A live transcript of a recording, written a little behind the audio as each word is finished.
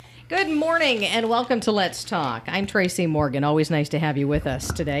Good morning and welcome to Let's Talk. I'm Tracy Morgan. Always nice to have you with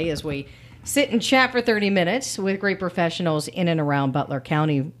us today as we sit and chat for 30 minutes with great professionals in and around Butler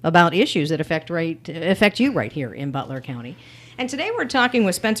County about issues that affect you right here in Butler County. And today we're talking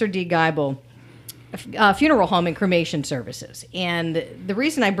with Spencer D. Geibel, funeral home and cremation services. And the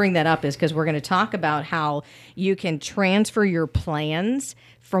reason I bring that up is because we're going to talk about how you can transfer your plans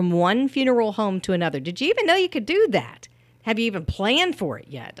from one funeral home to another. Did you even know you could do that? Have you even planned for it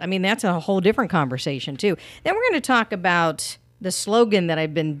yet? I mean, that's a whole different conversation, too. Then we're going to talk about the slogan that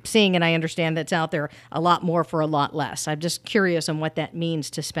I've been seeing, and I understand that's out there, a lot more for a lot less. I'm just curious on what that means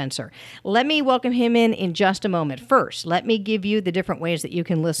to Spencer. Let me welcome him in just a moment. First, let me give you the different ways that you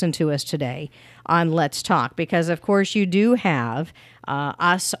can listen to us today on Let's Talk, because, of course, you do have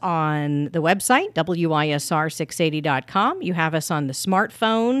us on the website, wisr680.com. You have us on the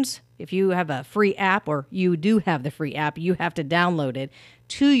smartphones. If you have a free app, or you do have the free app, you have to download it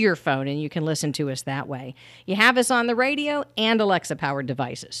to your phone, and you can listen to us that way. You have us on the radio and Alexa-powered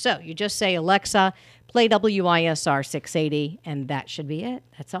devices. So you just say, Alexa, play WISR 680, and that should be it.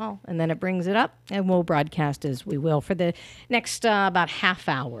 That's all. And then it brings it up, and we'll broadcast as we will for the next about half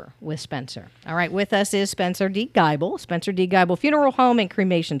hour with Spencer. All right, with us is Spencer D. Geibel, Spencer D. Geibel Funeral Home and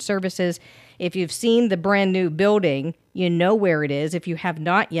Cremation Services. If you've seen the brand new building, you know where it is. If you have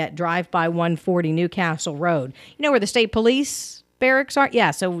not yet, drive by 140 Newcastle Road. You know where the state police barracks are?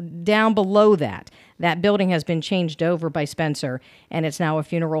 Yeah, so down below that. That building has been changed over by Spencer, and it's now a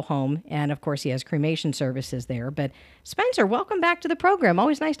funeral home. And, of course, he has cremation services there. But, Spencer, welcome back to the program.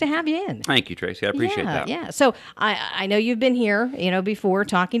 Always nice to have you in. Thank you, Tracy. I appreciate that. Yeah. So I know you've been here, before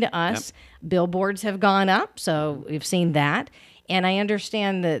talking to us. Yep. Billboards have gone up, so we've seen that. And I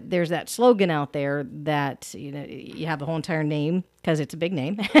understand that there's that slogan out there that, you have the whole entire name because it's a big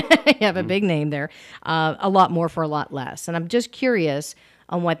name. You have a big name there. A lot more for a lot less. And I'm just curious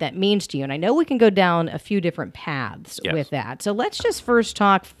on what that means to you. And I know we can go down a few different paths with that. So let's just first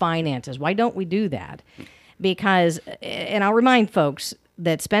talk finances. Why don't we do that? Because, and I'll remind folks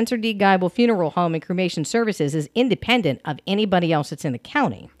that Spencer D. Geibel Funeral Home and Cremation Services is independent of anybody else that's in the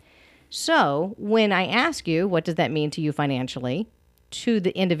county. So when I ask you, what does that mean to you financially, to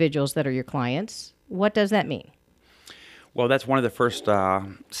the individuals that are your clients, what does that mean? Well, that's one of the first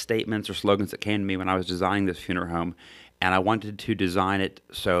statements or slogans that came to me when I was designing this funeral home, and I wanted to design it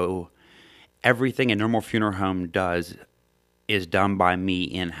so everything a normal funeral home does is done by me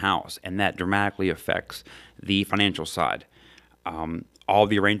in-house, and that dramatically affects the financial side. All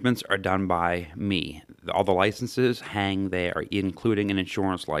the arrangements are done by me. All the licenses hang there, including an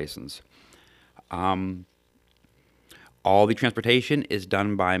insurance license. All the transportation is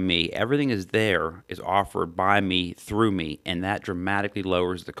done by me. Everything is offered by me, through me, and that dramatically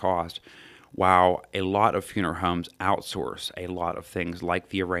lowers the cost. While a lot of funeral homes outsource a lot of things like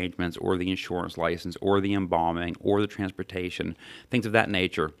the arrangements or the insurance license or the embalming or the transportation, things of that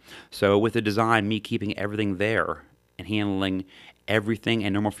nature. So with the design, me keeping everything there and handling everything a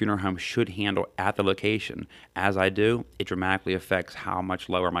normal funeral home should handle at the location, as I do, it dramatically affects how much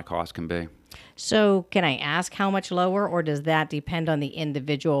lower my cost can be. So can I ask how much lower, or does that depend on the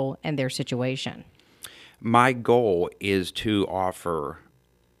individual and their situation? My goal is to offer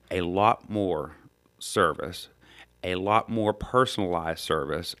a lot more service, a lot more personalized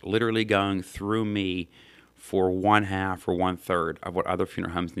service, literally going through me for 1/2 or 1/3 of what other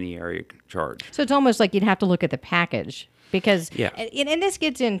funeral homes in the area charge. So it's almost like you'd have to look at the package. Because, and this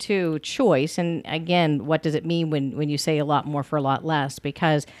gets into choice, and again, what does it mean when you say a lot more for a lot less?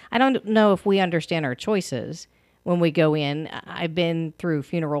 Because I don't know if we understand our choices when we go in. I've been through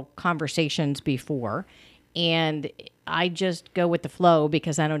funeral conversations before, and I just go with the flow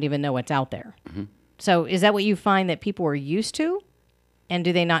because I don't even know what's out there. Mm-hmm. So is that what you find that people are used to? And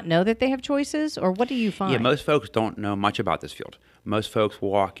do they not know that they have choices? Or what do you find? Yeah, most folks don't know much about this field. Most folks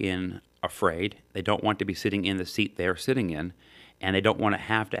walk in afraid. They don't want to be sitting in the seat they're sitting in, and they don't want to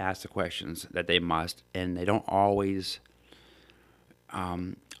have to ask the questions that they must, and they don't always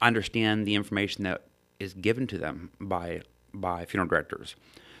understand the information that is given to them by funeral directors.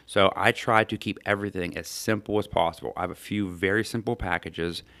 So I try to keep everything as simple as possible. I have a few very simple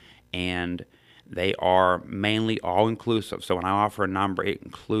packages, and they are mainly all-inclusive. So when I offer a number, it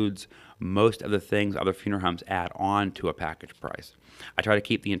includes most of the things other funeral homes add on to a package price. I try to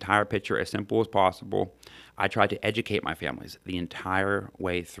keep the entire picture as simple as possible. I try to educate my families the entire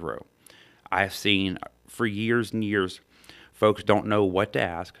way through. I've seen for years and years, folks don't know what to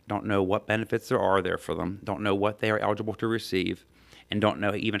ask, don't know what benefits there are there for them, don't know what they are eligible to receive, and don't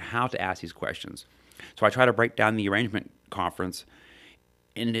know even how to ask these questions. So I try to break down the arrangement conference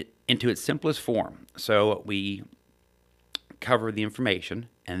into its simplest form. So we cover the information,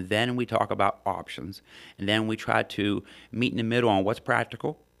 and then we talk about options, and then we try to meet in the middle on what's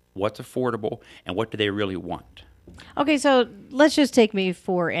practical, what's affordable, and what do they really want. Okay, so let's just take me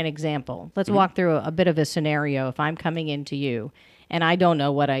for an example. Let's walk through a bit of a scenario. If I'm coming into you and I don't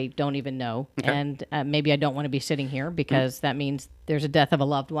know what I don't even know, and maybe I don't want to be sitting here because that means there's a death of a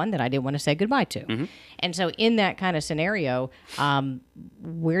loved one that I didn't want to say goodbye to. And so in that kind of scenario,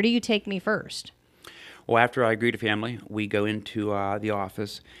 where do you take me first? Well, after I greet a family, we go into the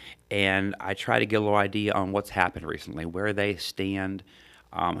office, and I try to get a little idea on what's happened recently, where they stand,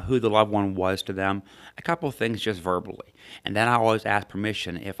 who the loved one was to them, a couple of things just verbally. And then I always ask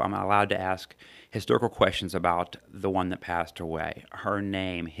permission if I'm allowed to ask historical questions about the one that passed away, her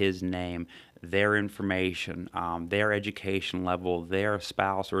name, his name, their information, their education level, their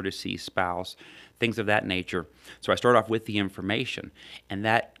spouse or deceased spouse, things of that nature. So I start off with the information, and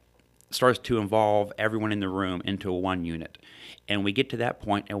that starts to involve everyone in the room into one unit. And we get to that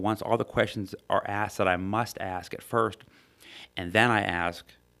point, and once all the questions are asked that I must ask at first, and then I ask,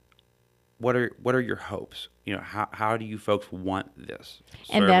 what are your hopes? You know, how do you folks want this?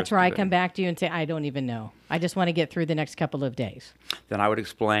 And that's where I come back to you and say, I don't even know. I just want to get through the next couple of days. Then I would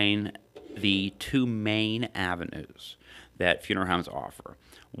explain the two main avenues that funeral homes offer.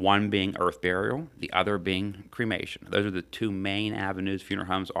 One being earth burial, the other being cremation. Those are the two main avenues funeral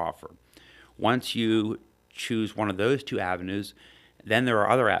homes offer. Once you choose one of those two avenues, then there are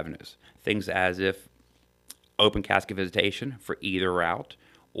other avenues. Things as if open casket visitation for either route,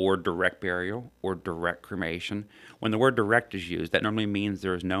 or direct burial, or direct cremation. When the word direct is used, that normally means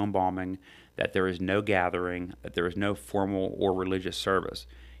there is no embalming, that there is no gathering, that there is no formal or religious service.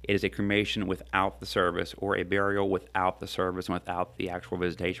 It is a cremation without the service, or a burial without the service and without the actual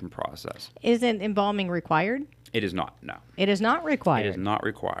visitation process. Isn't embalming required? It is not, no. It is not required? It is not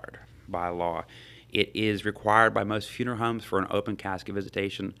required by law. It is required by most funeral homes for an open casket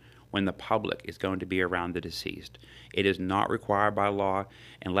visitation when the public is going to be around the deceased. It is not required by law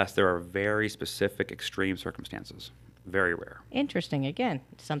unless there are very specific extreme circumstances. Very rare. Interesting. Again,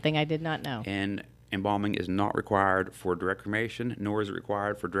 something I did not know. And embalming is not required for direct cremation, nor is it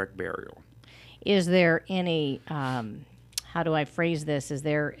required for direct burial. Is there any, how do I phrase this? Is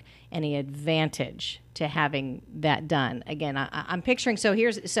there any advantage to having that done? Again, I'm picturing,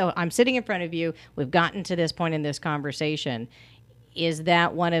 so I'm sitting in front of you. We've gotten to this point in this conversation. Is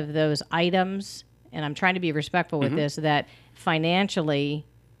that one of those items, and I'm trying to be respectful with this, that financially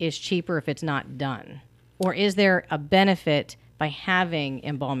is cheaper if it's not done? Or is there a benefit by having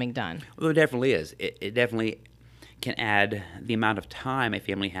embalming done? Well, there definitely is. It definitely can add the amount of time a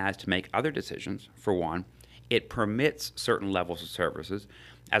family has to make other decisions, for one. It permits certain levels of services.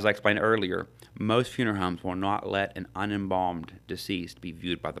 As I explained earlier, most funeral homes will not let an unembalmed deceased be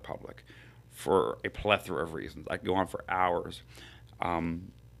viewed by the public for a plethora of reasons. I could go on for hours.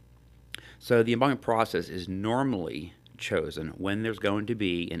 So the embalming process is normally chosen when there's going to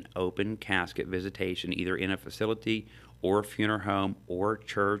be an open casket visitation, either in a facility or a funeral home or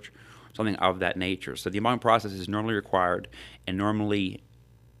church, something of that nature. So the embalming process is normally required and normally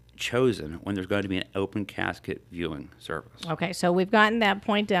chosen when there's going to be an open casket viewing service. Okay, so we've gotten that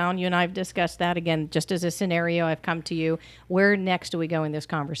point down. You and I have discussed that. Again, just as a scenario, I've come to you. Where next do we go in this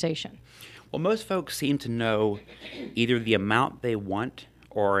conversation? Well, most folks seem to know either the amount they want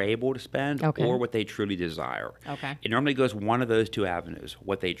or are able to spend, or what they truly desire. Okay. It normally goes one of those two avenues,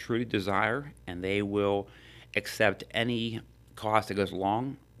 what they truly desire, and they will accept any cost that goes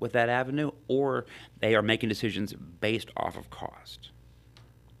along with that avenue, or they are making decisions based off of cost.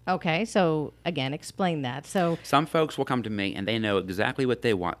 Okay, so again, explain that. So some folks will come to me and they know exactly what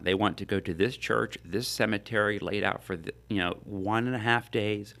they want. They want to go to this church, this cemetery laid out for 1.5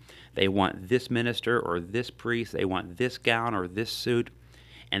 days. They want this minister or this priest. They want this gown or this suit.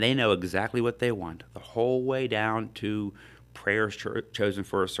 And they know exactly what they want the whole way down to prayers chosen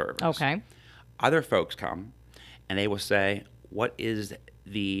for a service. Okay. Other folks come and they will say, what is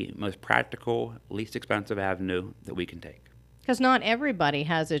the most practical, least expensive avenue that we can take? Because not everybody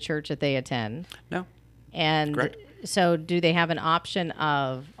has a church that they attend. No. And correct. So do they have an option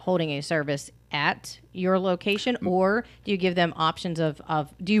of holding a service at your location, or do you give them options of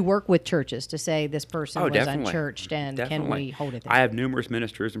do you work with churches to say this person was unchurched and can we hold it there? I have numerous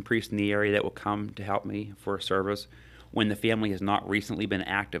ministers and priests in the area that will come to help me for a service when the family has not recently been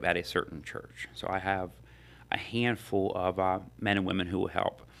active at a certain church. So I have a handful of men and women who will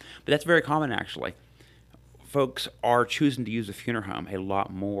help. But that's very common, actually. Folks are choosing to use a funeral home a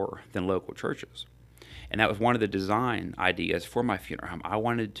lot more than local churches. And that was one of the design ideas for my funeral home. I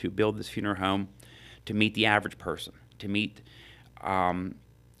wanted to build this funeral home to meet the average person, to meet kind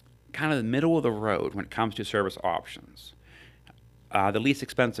of the middle of the road when it comes to service options. The least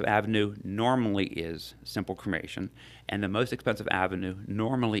expensive avenue normally is simple cremation, and the most expensive avenue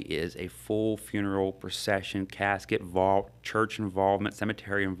normally is a full funeral, procession, casket, vault, church involvement,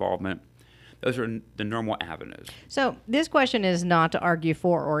 cemetery involvement. Those are the normal avenues. So this question is not to argue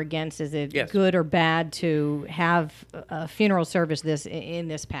for or against. Is it Yes. good or bad to have a funeral service in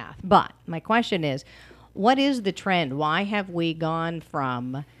this path? But my question is, what is the trend? Why have we gone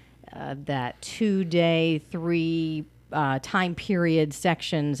from that 2-day, 3 time period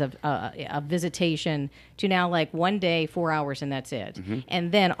sections of visitation to now like 1 day, 4 hours, and that's it?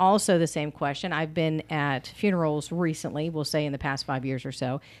 And then also the same question. I've been at funerals recently, we'll say in the past 5 years or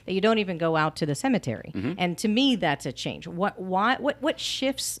so, that you don't even go out to the cemetery. And to me, that's a change. What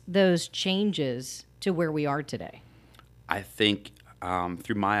shifts those changes to where we are today? I think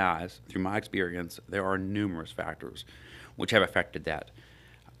through my eyes, through my experience, there are numerous factors which have affected that.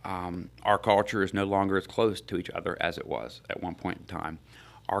 Our culture is no longer as close to each other as it was at one point in time.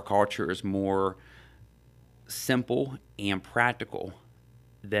 Our culture is more simple and practical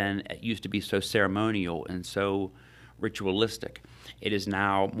than it used to be, so ceremonial and so ritualistic. It is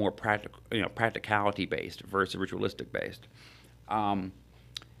now more practicality based versus ritualistic based. And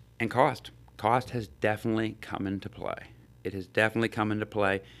cost has definitely come into play. It has definitely come into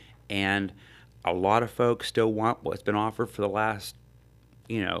play, and a lot of folks still want what's been offered for the last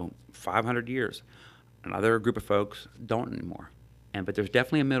 500 years. Another group of folks don't anymore. But there's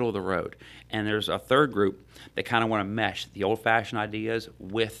definitely a middle of the road. And there's a third group that kind of want to mesh the old-fashioned ideas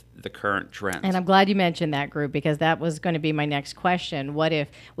with the current trends. And I'm glad you mentioned that group, because that was going to be my next question. What if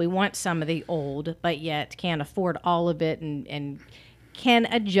we want some of the old, but yet can't afford all of it and can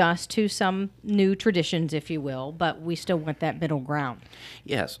adjust to some new traditions, if you will, but we still want that middle ground?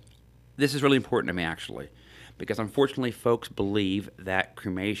 Yes. This is really important to me, actually, because unfortunately folks believe that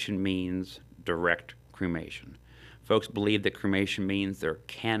cremation means direct cremation. Folks believe that cremation means there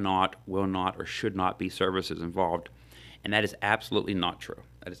cannot, will not, or should not be services involved, and that is absolutely not true.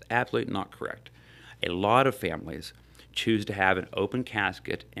 That is absolutely not correct. A lot of families choose to have an open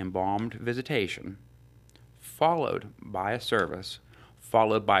casket, embalmed visitation, followed by a service,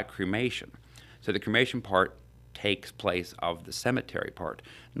 followed by cremation. So the cremation part takes place of the cemetery part,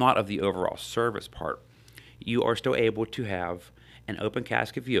 not of the overall service part. You are still able to have an open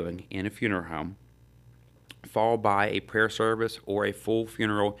casket viewing in a funeral home, followed by a prayer service or a full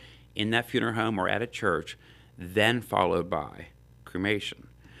funeral in that funeral home or at a church, then followed by cremation.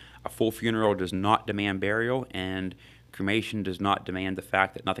 A full funeral does not demand burial, and cremation does not demand the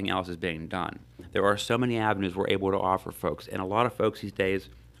fact that nothing else is being done. There are so many avenues we're able to offer folks, and a lot of folks these days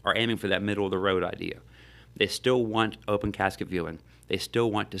are aiming for that middle of the road idea. They still want open casket viewing. They still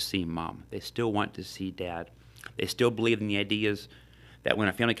want to see mom. They still want to see dad. They still believe in the ideas that when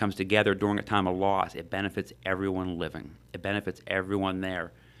a family comes together during a time of loss, it benefits everyone living. It benefits everyone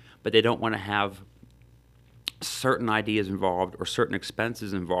there. But they don't want to have certain ideas involved or certain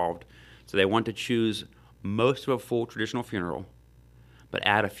expenses involved. So they want to choose most of a full traditional funeral, but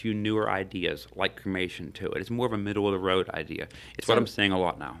add a few newer ideas like cremation to it. It's more of a middle-of-the-road idea. It's what I'm saying a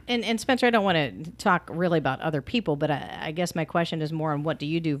lot now. And Spencer, I don't want to talk really about other people, but I guess my question is more on what do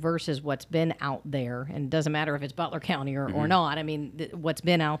you do versus what's been out there. And it doesn't matter if it's Butler County or not. I mean, what's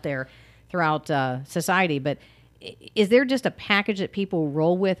been out there throughout society. But is there just a package that people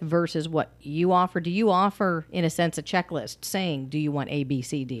roll with versus what you offer? Do you offer, in a sense, a checklist saying, do you want A, B,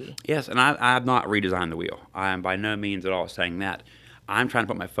 C, D? Yes, and I have not redesigned the wheel. I am by no means at all saying that. I'm trying to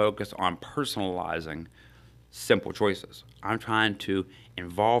put my focus on personalizing simple choices. I'm trying to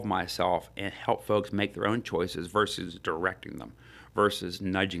involve myself and help folks make their own choices versus directing them, versus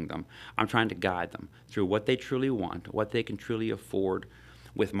nudging them. I'm trying to guide them through what they truly want, what they can truly afford,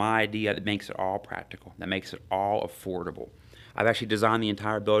 with my idea that makes it all practical, that makes it all affordable. I've actually designed the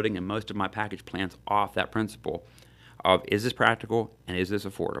entire building and most of my package plans off that principle of, is this practical and is this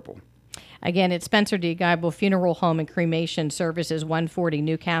affordable? Again, it's Spencer D. Geibel, Funeral Home and Cremation Services, 140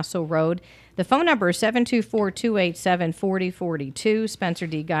 Newcastle Road. The phone number is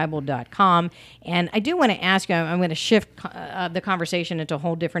 724-287-4042, SpencerDGeibel.com. And I do want to ask you, I'm going to shift the conversation into a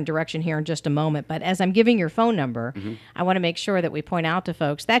whole different direction here in just a moment. But as I'm giving your phone number, I want to make sure that we point out to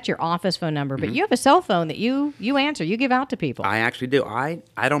folks, that's your office phone number. But you have a cell phone that you answer, you give out to people. I actually do. I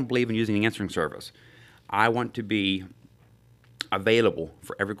don't believe in using an answering service. I want to be available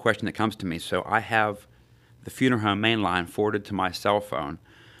for every question that comes to me. So I have the funeral home main line forwarded to my cell phone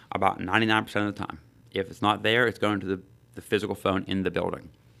about 99% of the time. If it's not there, it's going to the physical phone in the building.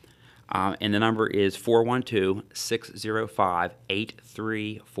 And the number is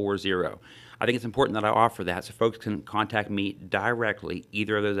 412-605-8340. I think it's important that I offer that so folks can contact me directly,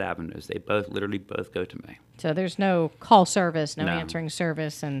 either of those avenues. They literally both go to me. So there's no call service, no answering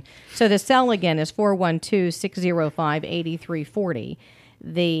service. And so the cell again is 412-605-8340.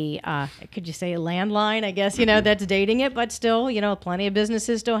 The, could you say a landline? I guess, that's dating it, but still, plenty of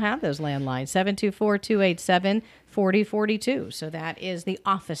businesses still have those landlines. 724-287-4042. So that is the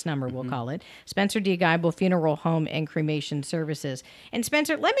office number, we'll call it. Spencer D. Geibel Funeral Home and Cremation Services. And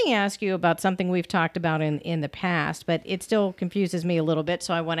Spencer, let me ask you about something we've talked about in the past, but it still confuses me a little bit.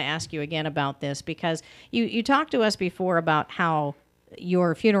 So I want to ask you again about this because you talked to us before about how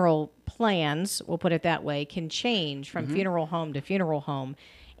your funeral plans, we'll put it that way, can change from funeral home to funeral home.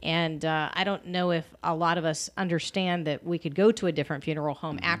 And I don't know if a lot of us understand that we could go to a different funeral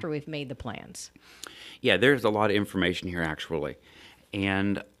home after we've made the plans. Yeah, there's a lot of information here, actually.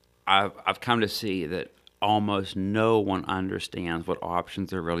 And I've come to see that almost no one understands what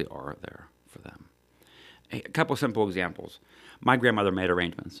options there really are there for them. A couple simple examples. My grandmother made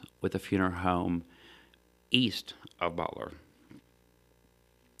arrangements with a funeral home east of Butler.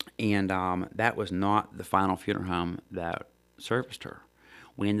 And that was not the final funeral home that serviced her.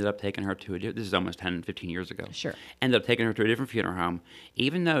 We ended up taking her to this is almost 10, 15 years ago. Sure. Ended up taking her to a different funeral home,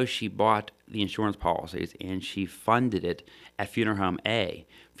 even though she bought the insurance policies and she funded it at funeral home A.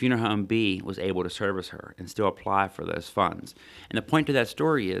 Funeral home B was able to service her and still apply for those funds. And the point of that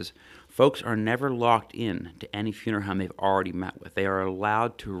story is folks are never locked in to any funeral home they've already met with. They are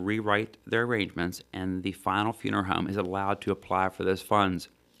allowed to rewrite their arrangements, and the final funeral home is allowed to apply for those funds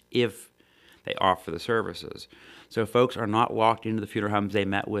if they offer the services. So folks are not locked into the funeral homes they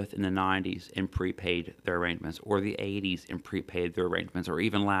met with in the 90s and prepaid their arrangements, or the 80s and prepaid their arrangements, or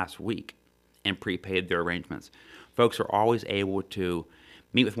even last week and prepaid their arrangements. Folks are always able to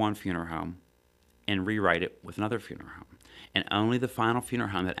meet with one funeral home and rewrite it with another funeral home. And only the final funeral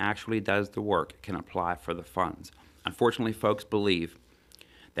home that actually does the work can apply for the funds. Unfortunately, folks believe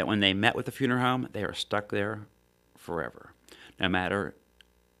that when they met with the funeral home, they are stuck there forever. No matter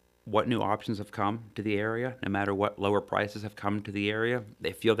what new options have come to the area, no matter what lower prices have come to the area,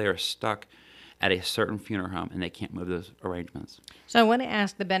 they feel they are stuck at a certain funeral home and they can't move those arrangements. So I want to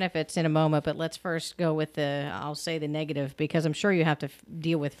ask the benefits in a moment, but let's first go with I'll say the negative, because I'm sure you have to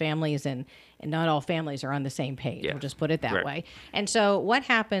deal with families and not all families are on the same page. Yeah. We'll just put it that Right. way. And so what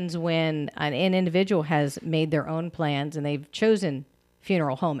happens when an individual has made their own plans and they've chosen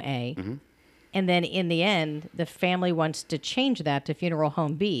funeral home A, and then in the end, the family wants to change that to funeral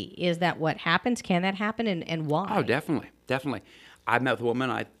home B? Is that what happens? Can that happen, and why? Oh, definitely. I met with a woman,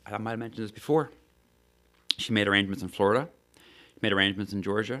 I might have mentioned this before. She made arrangements in Florida. She made arrangements in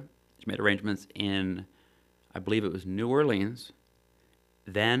Georgia. She made arrangements in, I believe it was New Orleans.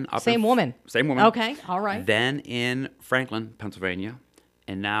 Then up Same woman. Same woman. Okay, all right. Then in Franklin, Pennsylvania.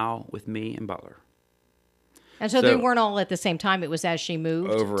 And now with me in Butler. And so they weren't all at the same time. It was as she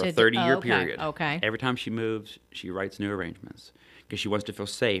moved? Over a 30-year period. Okay. Every time she moves, she writes new arrangements because she wants to feel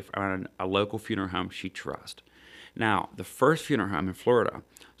safe around a local funeral home she trusts. Now, the first funeral home in Florida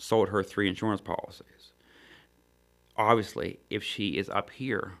sold her 3 insurance policies. Obviously, if she is up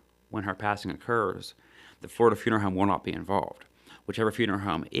here when her passing occurs, the Florida funeral home will not be involved. Whichever funeral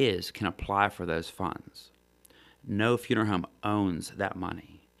home can apply for those funds. No funeral home owns that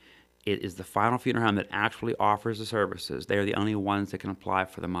money. It is the final funeral home that actually offers the services. They are the only ones that can apply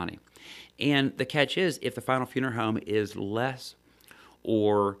for the money. And the catch is, if the final funeral home is less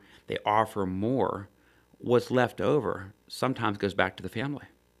or they offer more, what's left over sometimes goes back to the family.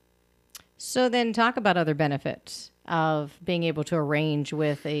 So then talk about other benefits of being able to arrange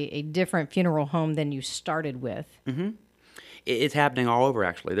with a different funeral home than you started with. It's happening all over,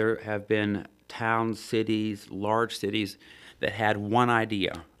 actually. There have been towns, cities, large cities that had one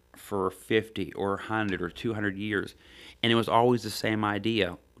idea for 50 or 100 or 200 years, and it was always the same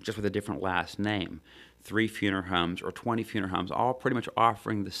idea, just with a different last name. 3 funeral homes or 20 funeral homes, all pretty much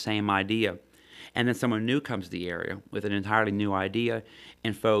offering the same idea. And then someone new comes to the area with an entirely new idea,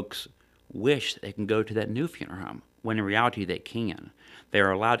 and folks wish they can go to that new funeral home, when in reality they can. They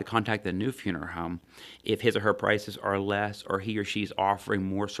are allowed to contact the new funeral home if his or her prices are less, or he or she is offering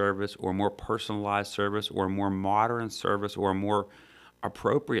more service or more personalized service or more modern service or more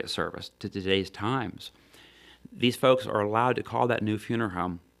appropriate service to today's times. These folks are allowed to call that new funeral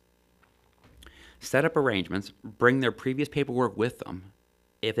home, set up arrangements, bring their previous paperwork with them.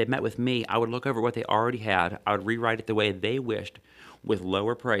 If they met with me, I would look over what they already had. I would rewrite it the way they wished with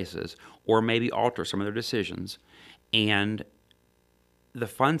lower prices, or maybe alter some of their decisions. And the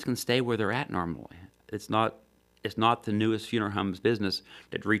funds can stay where they're at normally. It's not It's not the newest funeral home's business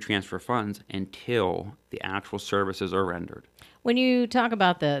to retransfer funds until the actual services are rendered. When you talk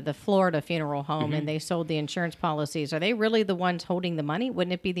about the Florida funeral home and they sold the insurance policies, are they really the ones holding the money?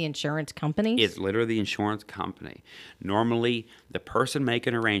 Wouldn't it be the insurance companies? It's literally the insurance company. Normally, the person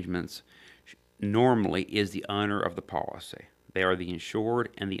making arrangements normally is the owner of the policy. They are the insured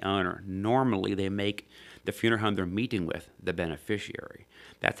and the owner. Normally, they make the funeral home they're meeting with the beneficiary.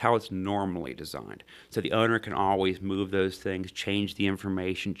 That's how it's normally designed. So the owner can always move those things, change the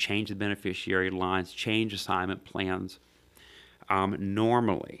information, change the beneficiary lines, change assignment plans.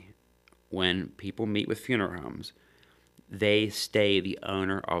 Normally, when people meet with funeral homes, they stay the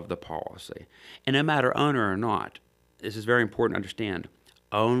owner of the policy. And no matter owner or not, this is very important to understand,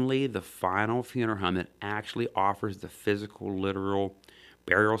 only the final funeral home that actually offers the physical, literal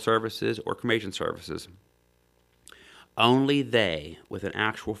burial services or cremation services, only they, with an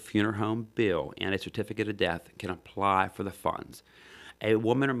actual funeral home bill and a certificate of death, can apply for the funds. A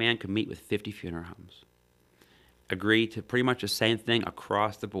woman or man can meet with 50 funeral homes, agree to pretty much the same thing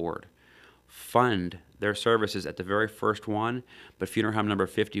across the board, fund their services at the very first one, but funeral home number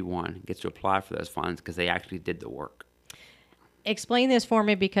 51 gets to apply for those funds because they actually did the work. Explain this for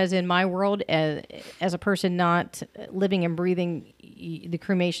me, because in my world, as a person not living and breathing the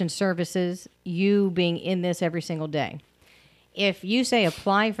cremation services, you being in this every single day, if you say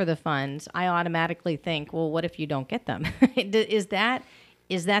apply for the funds, I automatically think, well, what if you don't get them? Is that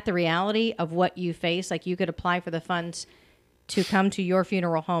the reality of what you face? Like, you could apply for the funds to come to your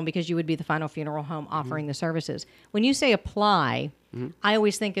funeral home because you would be the final funeral home offering the services. When you say apply, I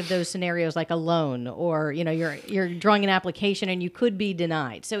always think of those scenarios like a loan, or you're drawing an application and you could be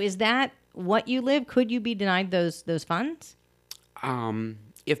denied. So is that what you live? Could you be denied those funds?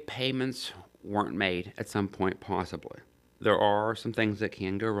 If payments weren't made at some point, possibly. There are some things that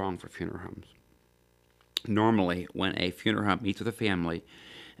can go wrong for funeral homes. Normally, when a funeral home meets with a family,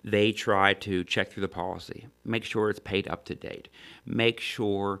 they try to check through the policy, make sure it's paid up to date, make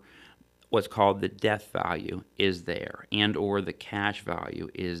sure what's called the death value is there, and or the cash value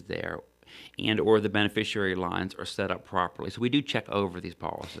is there, and or the beneficiary lines are set up properly. So we do check over these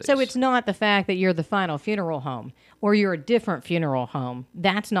policies. So it's not the fact that you're the final funeral home or you're a different funeral home.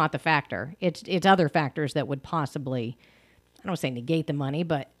 That's not the factor. It's other factors that would possibly, I don't want to say negate the money,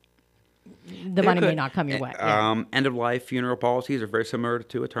 but the money may not come your way. Yeah. End-of-life funeral policies are very similar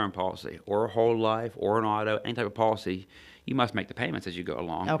to a term policy or a whole life or an auto, any type of policy. You must make the payments as you go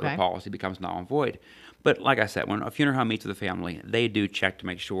along, or the policy becomes null and void. But like I said, when a funeral home meets with a family, they do check to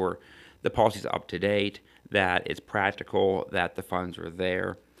make sure the policy is up to date, that it's practical, that the funds are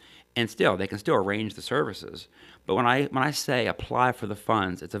there. And still, they can still arrange the services. But when I say apply for the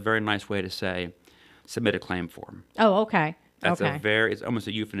funds, it's a very nice way to say submit a claim form. Oh, okay. It's almost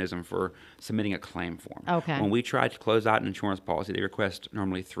a euphemism for submitting a claim form. Okay. When we try to close out an insurance policy, they request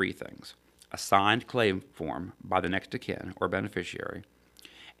normally three things: a signed claim form by the next of kin or beneficiary,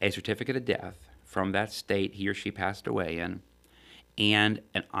 a certificate of death from that state he or she passed away in, and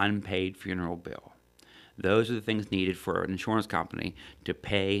an unpaid funeral bill. Those are the things needed for an insurance company to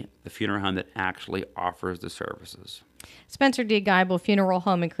pay the funeral home that actually offers the services. Spencer D. Geibel, Funeral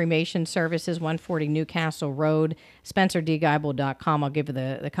Home and Cremation Services, 140 Newcastle Road, SpencerDGeibel.com. I'll give you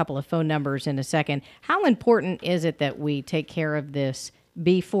the couple of phone numbers in a second. How important is it that we take care of this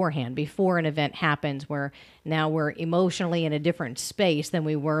beforehand, before an event happens, where now we're emotionally in a different space than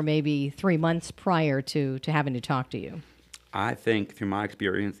we were maybe 3 months prior to having to talk to you? I think, through my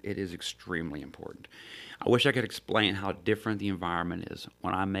experience, it is extremely important. I wish I could explain how different the environment is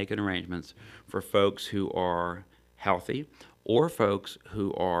when I'm making arrangements for folks who are healthy or folks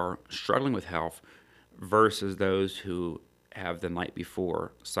who are struggling with health versus those who have the night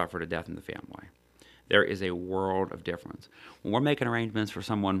before suffered a death in the family. There is a world of difference. When we're making arrangements for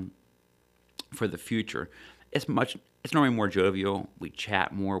someone for the future, it's normally more jovial. We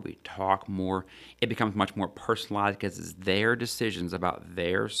chat more, we talk more. It becomes much more personalized because it's their decisions about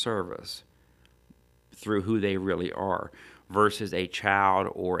their service through who they really are, versus a child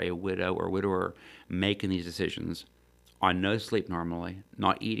or a widow or widower making these decisions on no sleep normally,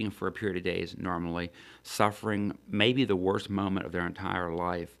 not eating for a period of days normally, suffering maybe the worst moment of their entire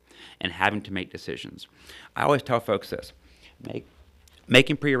life, and having to make decisions. I always tell folks this: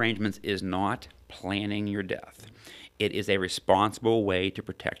 making prearrangements is not planning your death. It is a responsible way to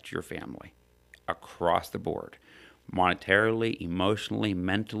protect your family across the board. Monetarily, emotionally,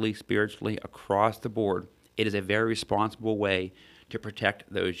 mentally, spiritually, across the board. It is a very responsible way to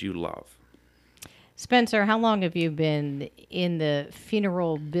protect those you love. Spencer, how long have you been in the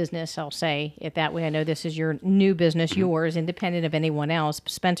funeral business? I'll say it that way. I know this is your new business, yours, independent of anyone else,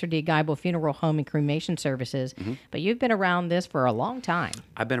 Spencer D. Geibel Funeral Home and Cremation Services. But you've been around this for a long time.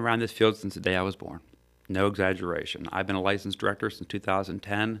 I've been around this field since the day I was born. No exaggeration. I've been a licensed director since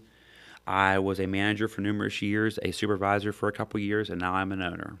 2010. I was a manager for numerous years, a supervisor for a couple years, and now I'm an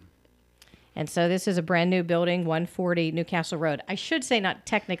owner. And so this is a brand new building, 140 Newcastle Road. I should say not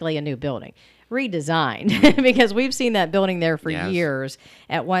technically a new building, redesigned, because we've seen that building there for years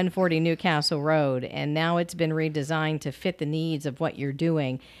at 140 Newcastle Road, and now it's been redesigned to fit the needs of what you're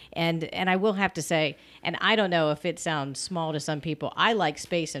doing. And I will have to say, and I don't know if it sounds small to some people, I like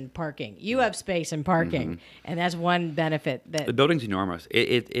space and parking. You have space and parking, and that's one benefit. That the building's enormous.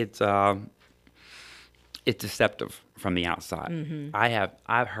 It's deceptive from the outside.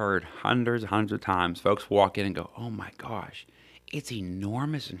 I've heard hundreds of times folks walk in and go, "Oh my gosh, it's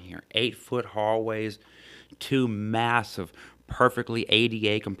enormous in here. 8-foot hallways, 2 massive, perfectly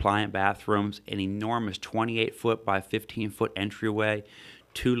ADA compliant bathrooms, an enormous 28-foot by 15-foot entryway,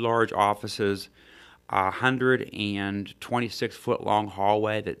 2 large offices, a 126-foot long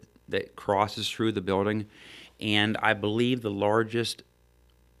hallway that crosses through the building, and I believe the largest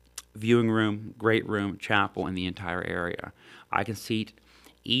viewing room, great room, chapel in the entire area. I can seat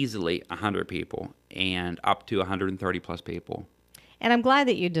easily 100 people and up to 130 plus people. And I'm glad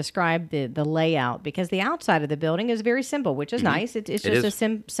that you described the layout, because the outside of the building is very simple, which is nice. It's just a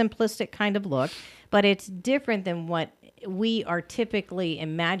simplistic kind of look, but it's different than what we are typically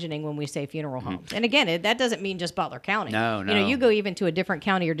imagining when we say funeral homes. And again, that doesn't mean just Butler County. No. You know, you go even to a different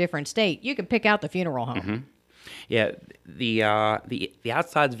county or different state, you can pick out the funeral home. Yeah, the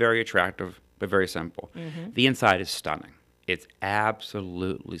outside's very attractive, but very simple. The inside is stunning. It's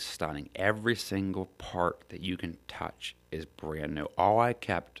absolutely stunning. Every single part that you can touch is brand new. All I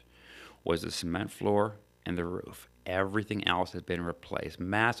kept was the cement floor and the roof. Everything else has been replaced.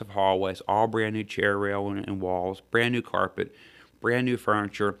 Massive hallways, all brand new chair rail and walls, brand new carpet, brand new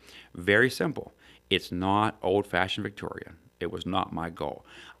furniture. Very simple. It's not old-fashioned Victorian. It was not my goal.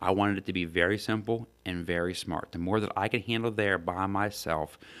 I wanted it to be very simple and very smart. The more that I can handle there by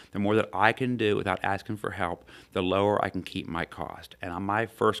myself, the more that I can do without asking for help, the lower I can keep my cost. And my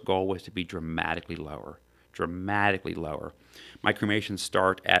first goal was to be dramatically lower. My cremations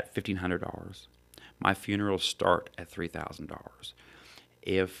start at $1,500. My funerals start at $3,000.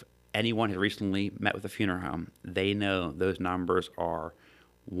 If anyone has recently met with a funeral home, they know those numbers are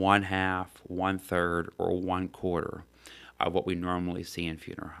 1/2, 1/3, or 1/4 of what we normally see in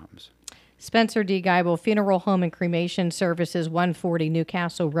funeral homes. Spencer D. Geibel, Funeral Home and Cremation Services, 140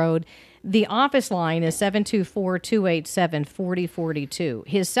 Newcastle Road. The office line is 724-287-4042.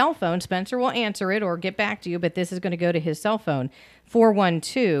 His cell phone, Spencer will answer it or get back to you, but this is going to go to his cell phone,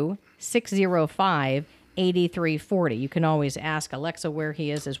 412-605-8340. You can always ask Alexa where he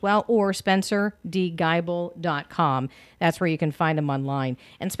is as well, or SpencerDGeibel.com. That's where you can find him online.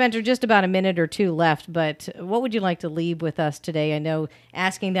 And Spencer, just about a minute or two left, but what would you like to leave with us today? I know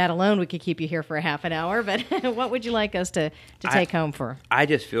asking that alone, we could keep you here for a half an hour, but what would you like us to take home for? I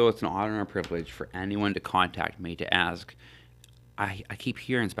just feel it's an honor and a privilege for anyone to contact me to ask. I keep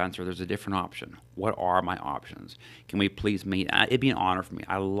hearing, Spencer, there's a different option. What are my options? Can we please meet? It'd be an honor for me.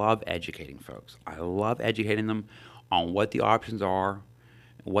 I love educating folks. I love educating them on what the options are,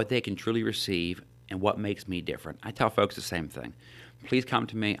 what they can truly receive, and what makes me different. I tell folks the same thing. Please come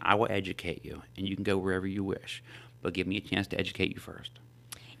to me. I will educate you, and you can go wherever you wish. But give me a chance to educate you first.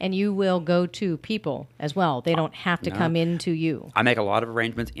 And you will go to people as well. They don't have to come into you. I make a lot of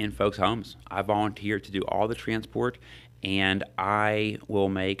arrangements in folks' homes. I volunteer to do all the transport, and I will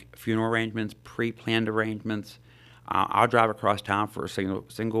make funeral arrangements, pre-planned arrangements. I'll drive across town for a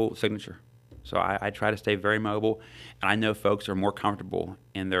single signature. So I try to stay very mobile, and I know folks are more comfortable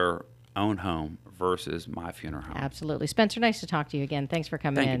in their own home versus my funeral home. Absolutely. Spencer, nice to talk to you again. Thanks for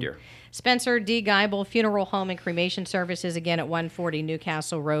coming in. Thank you, dear. Spencer D. Geibel, Funeral Home and Cremation Services, again at 140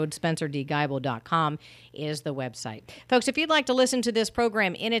 Newcastle Road. SpencerDGeibel.com is the website. Folks, if you'd like to listen to this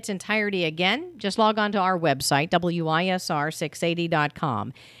program in its entirety again, just log on to our website,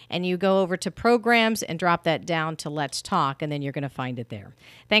 WISR680.com, and you go over to programs and drop that down to Let's Talk, and then you're going to find it there.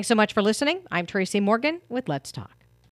 Thanks so much for listening. I'm Tracy Morgan with Let's Talk.